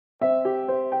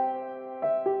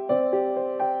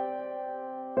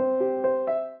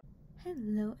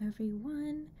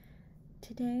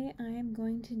Today I am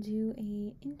going to do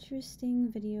a interesting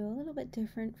video, a little bit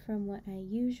different from what I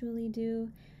usually do.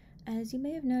 As you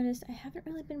may have noticed, I haven't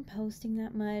really been posting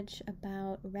that much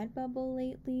about Redbubble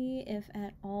lately, if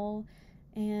at all,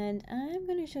 and I'm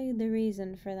going to show you the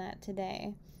reason for that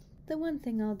today. The one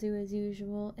thing I'll do as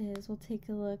usual is we'll take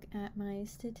a look at my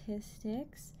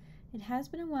statistics. It has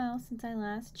been a while since I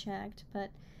last checked, but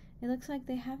it looks like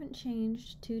they haven't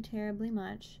changed too terribly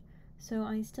much. So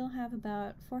I still have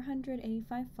about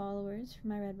 485 followers for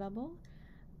my Redbubble.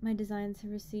 My designs have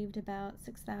received about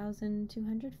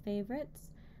 6,200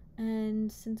 favorites,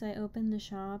 and since I opened the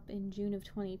shop in June of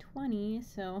 2020,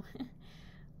 so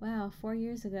wow, 4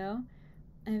 years ago,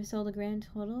 I've sold a grand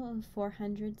total of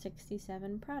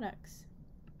 467 products.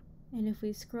 And if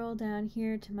we scroll down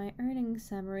here to my earnings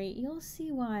summary, you'll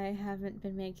see why I haven't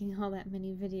been making all that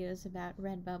many videos about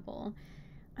Redbubble.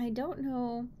 I don't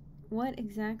know what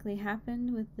exactly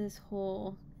happened with this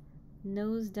whole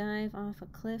nosedive off a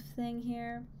cliff thing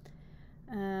here.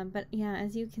 But yeah,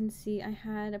 as you can see, I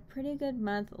had a pretty good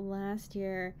month last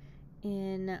year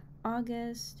in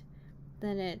August,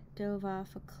 then it dove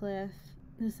off a cliff.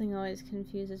 This thing always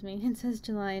confuses me. It says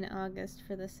July and August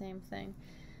for the same thing.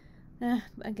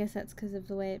 I guess that's because of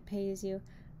the way it pays you.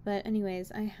 But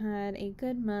anyways, I had a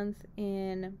good month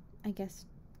in, I guess,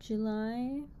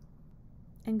 July,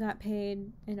 and got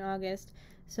paid in August,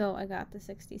 so I got the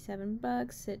 67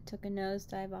 bucks. It took a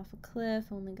nosedive off a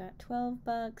cliff, only got 12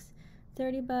 bucks.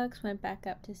 30 bucks, went back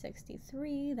up to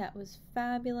 63. That was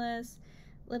fabulous.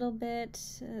 Little bit,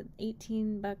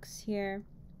 18 bucks here.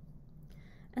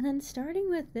 And then starting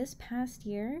with this past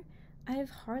year, I've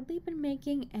hardly been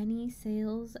making any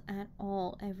sales at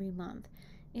all every month.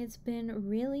 It's been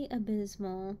really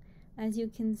abysmal, as you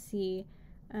can see.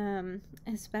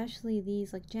 Especially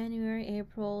these like January,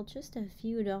 April, just a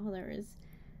few dollars.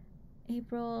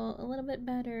 April, a little bit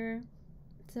better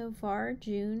so far.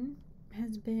 June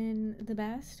has been the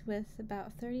best with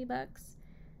about 30 bucks,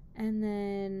 and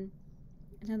then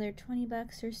another 20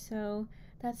 bucks or so.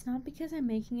 That's not because I'm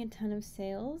making a ton of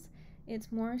sales.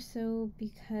 It's more so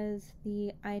because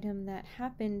the item that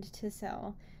happened to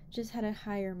sell just had a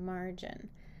higher margin.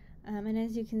 And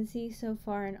as you can see so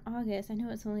far in August, I know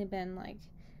it's only been like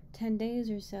 10 days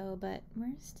or so, but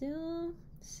we're still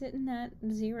sitting at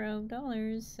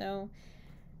 $0, so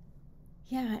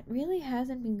yeah, it really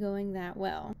hasn't been going that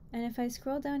well. And if I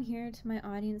scroll down here to my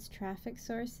audience traffic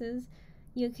sources,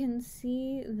 you can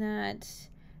see that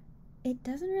it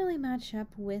doesn't really match up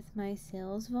with my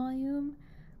sales volume.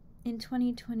 In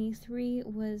 2023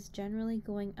 was generally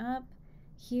going up.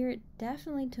 Here it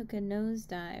definitely took a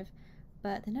nosedive,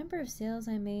 but the number of sales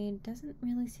I made doesn't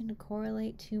really seem to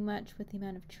correlate too much with the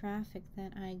amount of traffic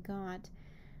that I got.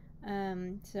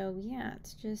 So yeah,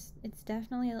 it's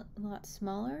definitely a lot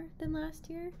smaller than last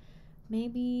year.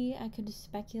 Maybe I could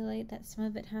speculate that some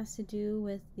of it has to do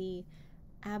with the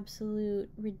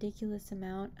absolute ridiculous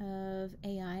amount of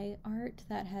AI art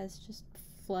that has just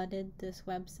flooded this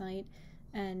website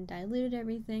and diluted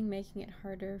everything, making it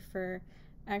harder for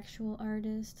actual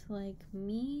artists like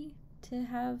me to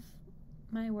have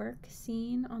my work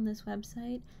seen on this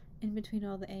website in between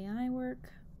all the AI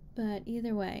work. But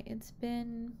either way, it's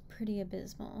been pretty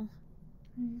abysmal.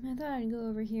 I thought I'd go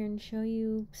over here and show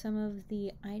you some of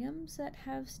the items that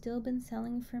have still been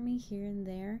selling for me here and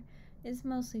there. It's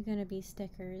mostly going to be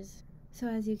stickers. So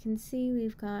as you can see,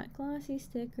 we've got glossy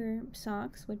sticker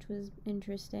socks, which was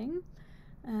interesting.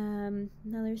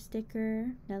 Another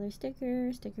sticker,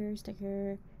 sticker,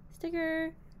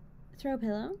 throw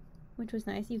pillow, which was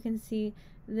nice. You can see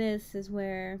this is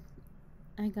where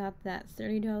I got that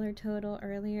 $30 total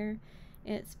earlier.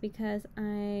 It's because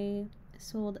I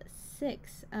sold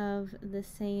 6 of the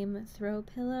same throw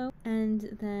pillow,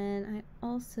 and then I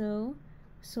also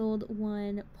sold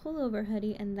 1 pullover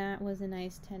hoodie, and that was a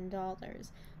nice $10.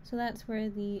 So that's where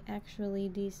the actually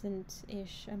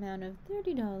decent-ish amount of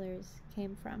 $30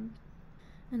 came from.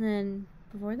 And then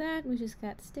before that, we just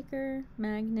got sticker,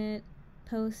 magnet,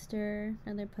 poster,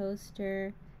 another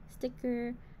poster,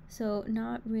 sticker. So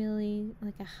not really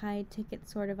like a high ticket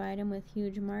sort of item with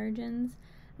huge margins.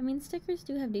 I mean, stickers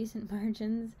do have decent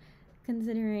margins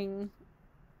considering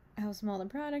how small the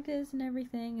product is and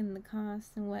everything and the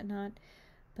costs and whatnot.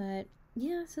 But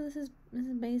yeah, so this is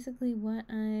basically what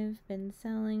I've been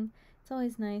selling. It's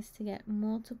always nice to get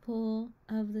multiple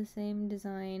of the same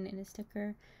design in a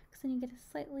sticker, because then you get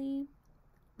a slightly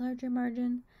larger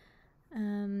margin.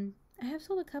 I have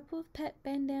sold a couple of pet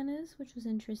bandanas, which was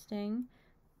interesting.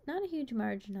 Not a huge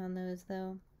margin on those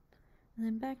though. And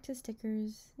then back to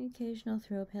stickers, the occasional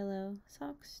throw pillow,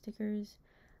 socks, stickers,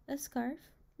 a scarf,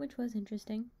 which was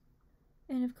interesting.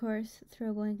 And of course,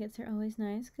 throw blankets are always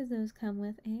nice because those come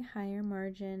with a higher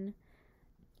margin.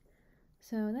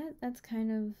 So that's kind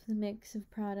of the mix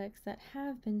of products that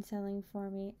have been selling for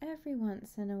me every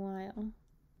once in a while.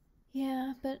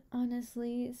 Yeah, but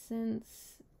honestly,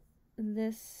 since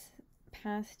this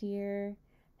past year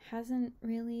hasn't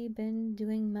really been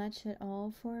doing much at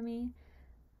all for me,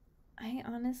 I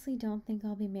honestly don't think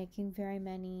I'll be making very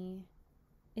many,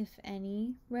 if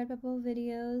any, Redbubble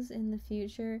videos in the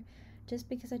future, just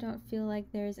because I don't feel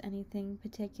like there's anything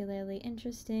particularly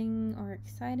interesting or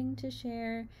exciting to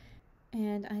share.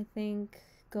 And I think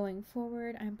going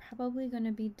forward, I'm probably going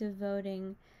to be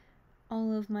devoting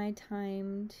all of my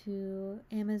time to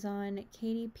Amazon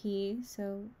KDP,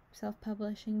 so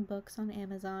self-publishing books on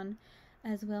Amazon,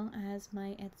 as well as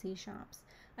my Etsy shops.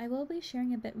 I will be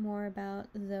sharing a bit more about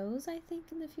those, I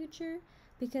think, in the future,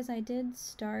 because I did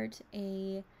start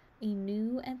a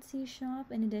new Etsy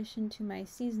shop in addition to my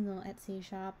seasonal Etsy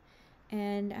shop,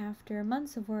 and after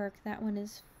months of work, that one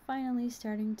is finally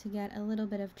starting to get a little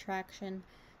bit of traction.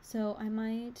 So I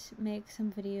might make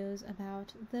some videos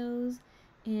about those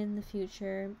in the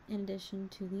future in addition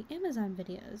to the Amazon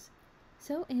videos.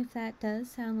 So if that does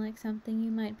sound like something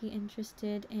you might be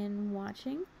interested in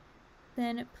watching,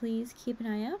 then please keep an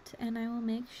eye out and I will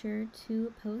make sure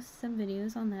to post some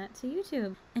videos on that to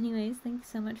YouTube. Anyways, thanks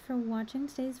so much for watching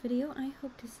today's video. I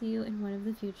hope to see you in one of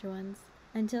the future ones.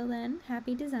 Until then,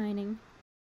 happy designing!